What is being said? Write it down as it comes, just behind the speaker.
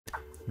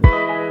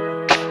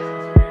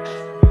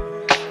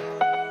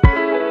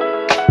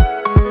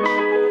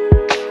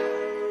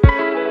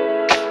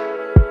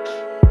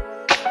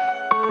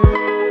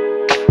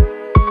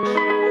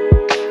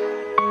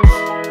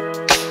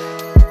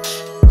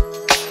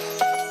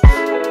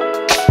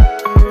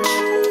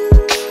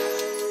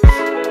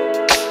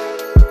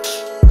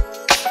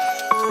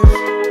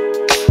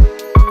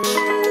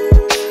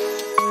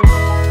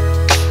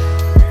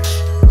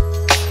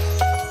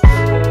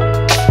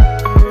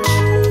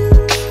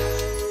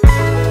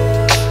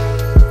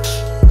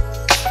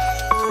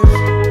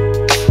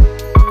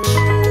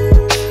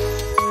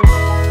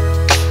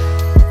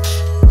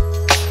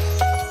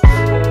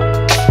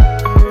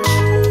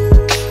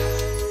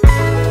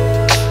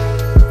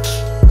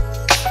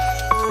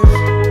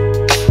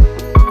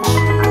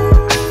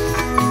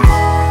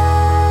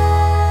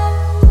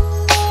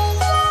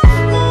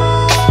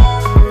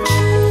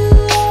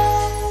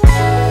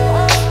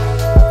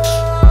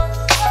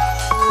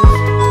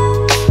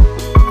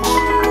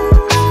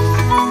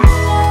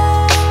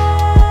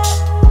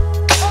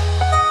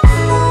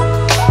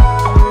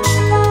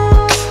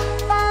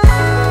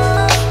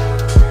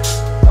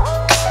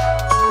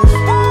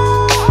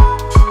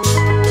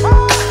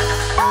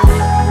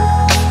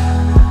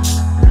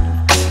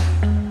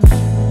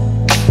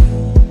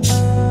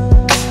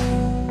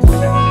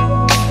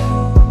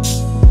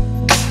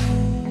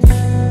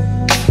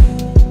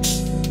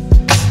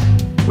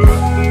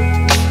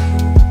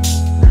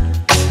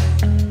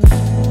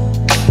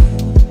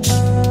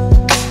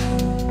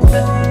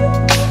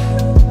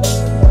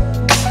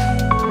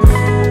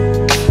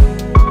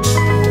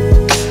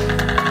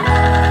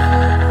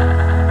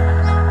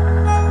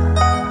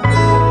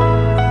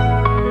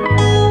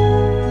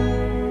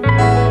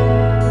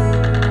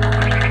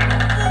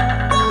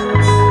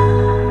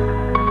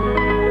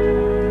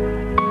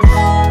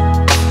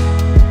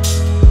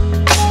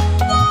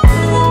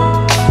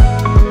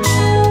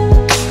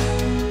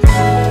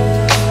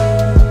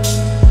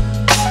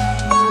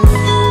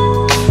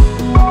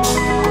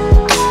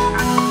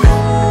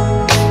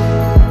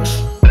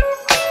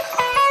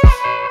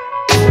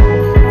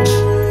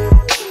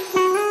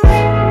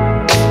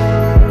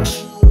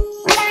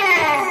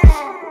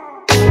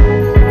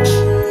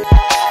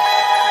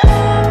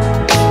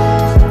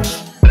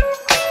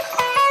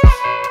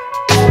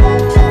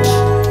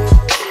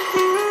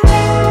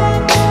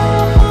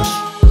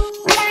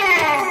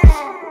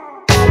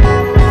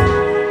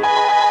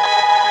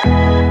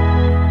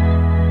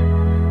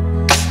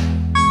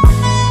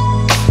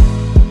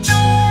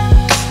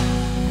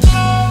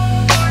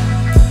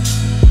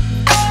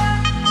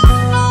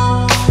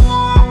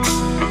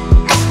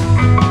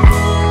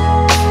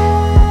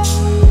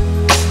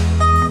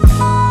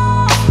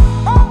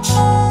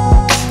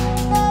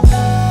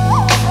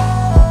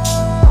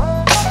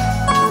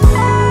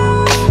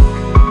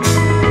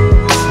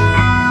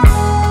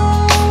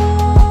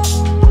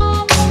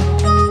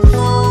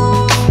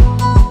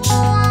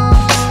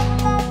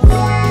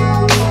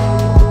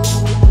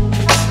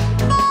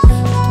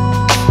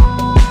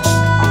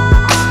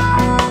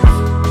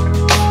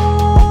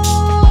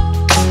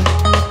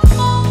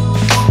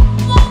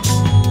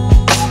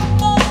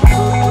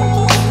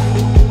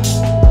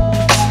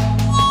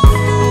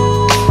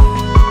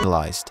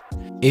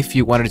if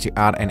you wanted to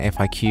add an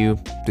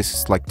FAQ, this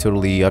is like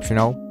totally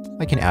optional.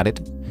 I can add it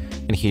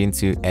and hit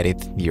into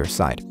edit your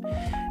site.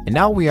 And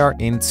now we are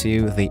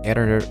into the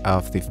editor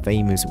of the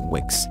famous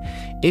WIX.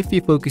 If you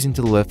focus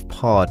into the left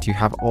part, you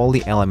have all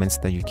the elements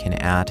that you can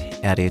add,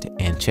 edit,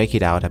 and check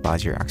it out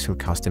about your actual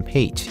custom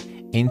page.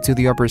 Into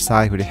the upper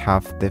side, we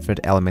have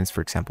different elements,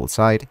 for example,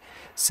 site,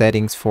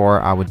 settings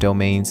for our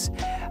domains,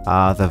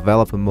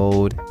 developer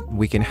mode,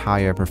 we can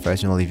hire a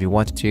professional if you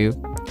want to,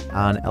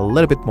 and a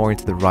little bit more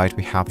into the right,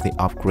 we have the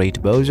upgrade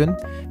version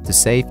to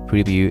save,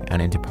 preview,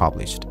 and into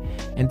published.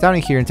 And down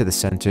here into the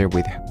center,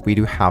 we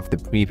do have the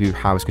preview,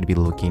 how it's going to be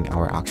looking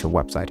our actual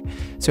website.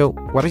 So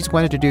what I just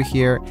wanted to do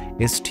here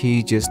is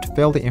to just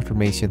fill the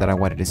information that I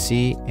wanted to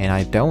see and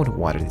I don't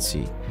want to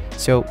see.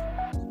 So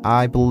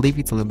I believe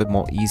it's a little bit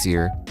more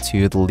easier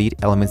to delete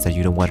elements that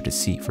you don't want to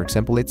see. For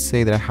example, let's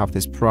say that I have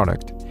this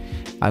product.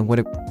 I'm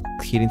going to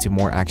hit into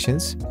more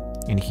actions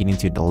and hit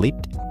into delete.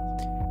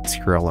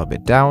 Scroll a little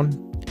bit down,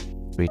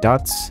 3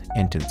 dots,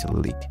 and to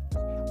delete,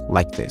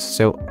 like this.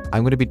 So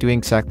I'm going to be doing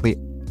exactly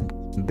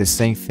the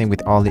same thing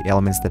with all the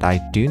elements that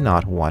I do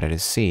not want to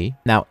see.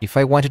 Now, if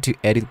I wanted to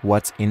edit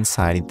what's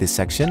inside this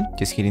section,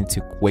 just hit into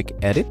quick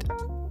edit.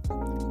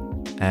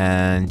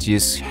 And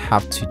just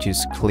have to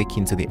just click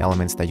into the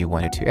elements that you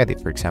wanted to edit.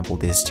 For example,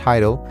 this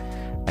title,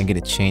 I'm going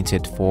to change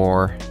it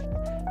for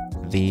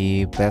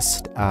the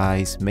best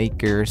ice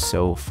maker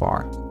so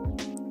far.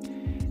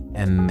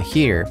 And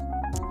here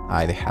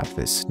I have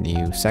this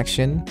new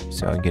section,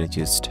 so I'm going to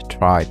just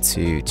try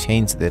to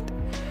change it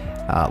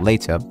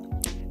later.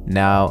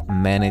 Now,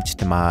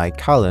 manage my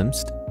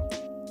columns.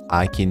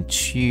 I can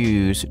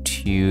choose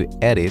to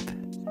edit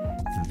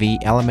the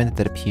element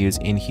that appears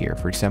in here.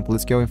 For example,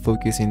 let's go and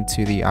focus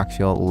into the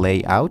actual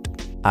layout.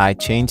 I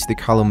changed the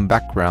column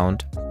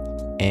background,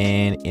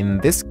 and in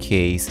this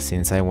case,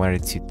 since I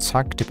wanted to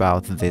talk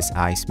about this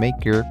ice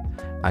maker,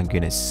 I'm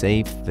gonna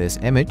save this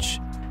image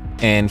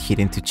and hit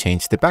into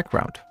change the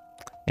background.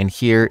 And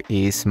here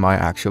is my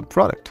actual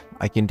product.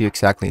 I can do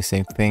exactly the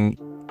same thing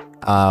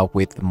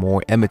with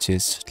more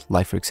images,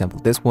 like for example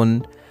this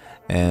one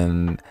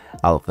and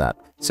all of that.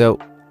 So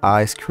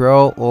I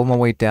scroll all my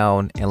way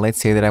down, and let's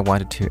say that I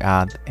wanted to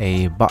add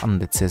a button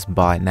that says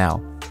buy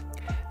now.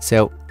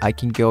 So I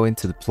can go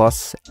into the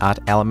plus, add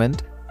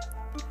element,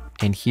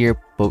 and here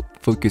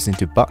focus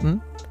into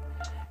button.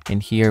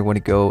 And here I want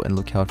to go and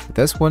look out for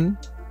this one.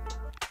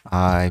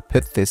 I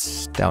put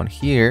this down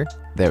here.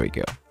 There we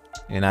go.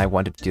 And I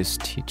wanted just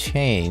to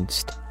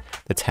change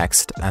the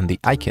text and the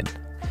icon.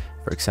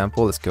 For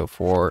example, let's go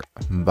for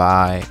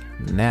buy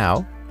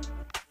now.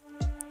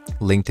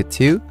 Linked it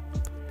to.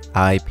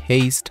 I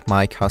paste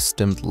my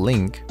custom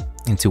link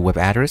into web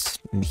address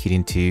and hit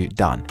into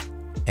done.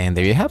 And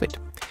there you have it.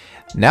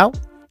 Now,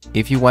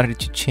 if you wanted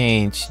to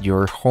change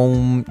your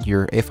home,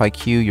 your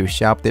FAQ, your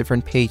shop,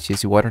 different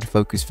pages, you wanted to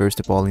focus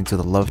first of all into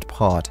the left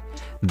part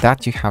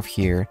that you have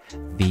here,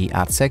 the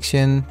add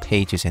section,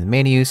 pages and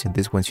menus, and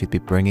this one should be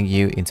bringing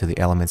you into the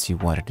elements you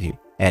wanted to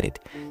edit.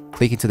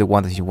 Click into the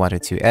one that you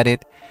wanted to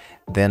edit.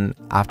 Then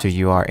after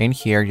you are in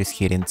here, just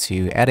hit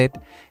into edit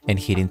and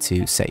hit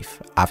into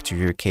save. After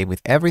you're okay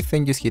with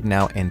everything, just hit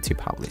now into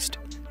published.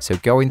 So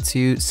go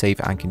into save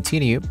and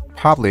continue,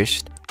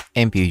 published,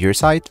 and view your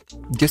site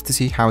just to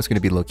see how it's going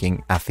to be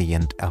looking at the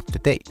end of the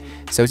day.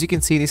 So as you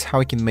can see, this is how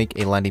I can make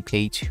a landing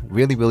page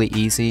really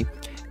easy.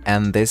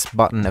 And this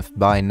button of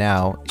buy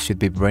now should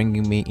be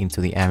bringing me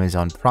into the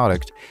Amazon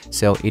product.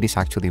 So it is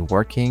actually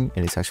working,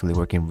 and it's actually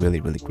working really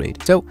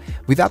great. So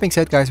with that being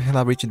said, guys, we have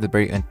now reached the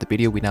very end of the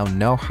video. We now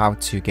know how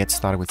to get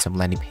started with some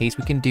landing page.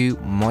 We can do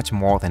much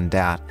more than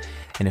that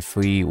in a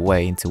free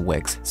way into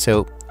WIX.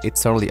 So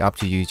it's totally up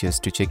to you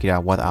just to check it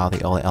out, what are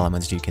the other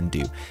elements you can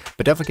do.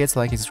 But don't forget to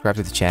like and subscribe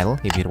to the channel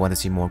if you want to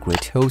see more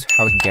great tools,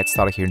 how we can get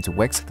started here into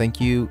WIX.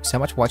 Thank you so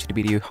much for watching the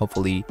video.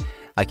 Hopefully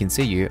I can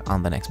see you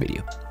on the next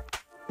video.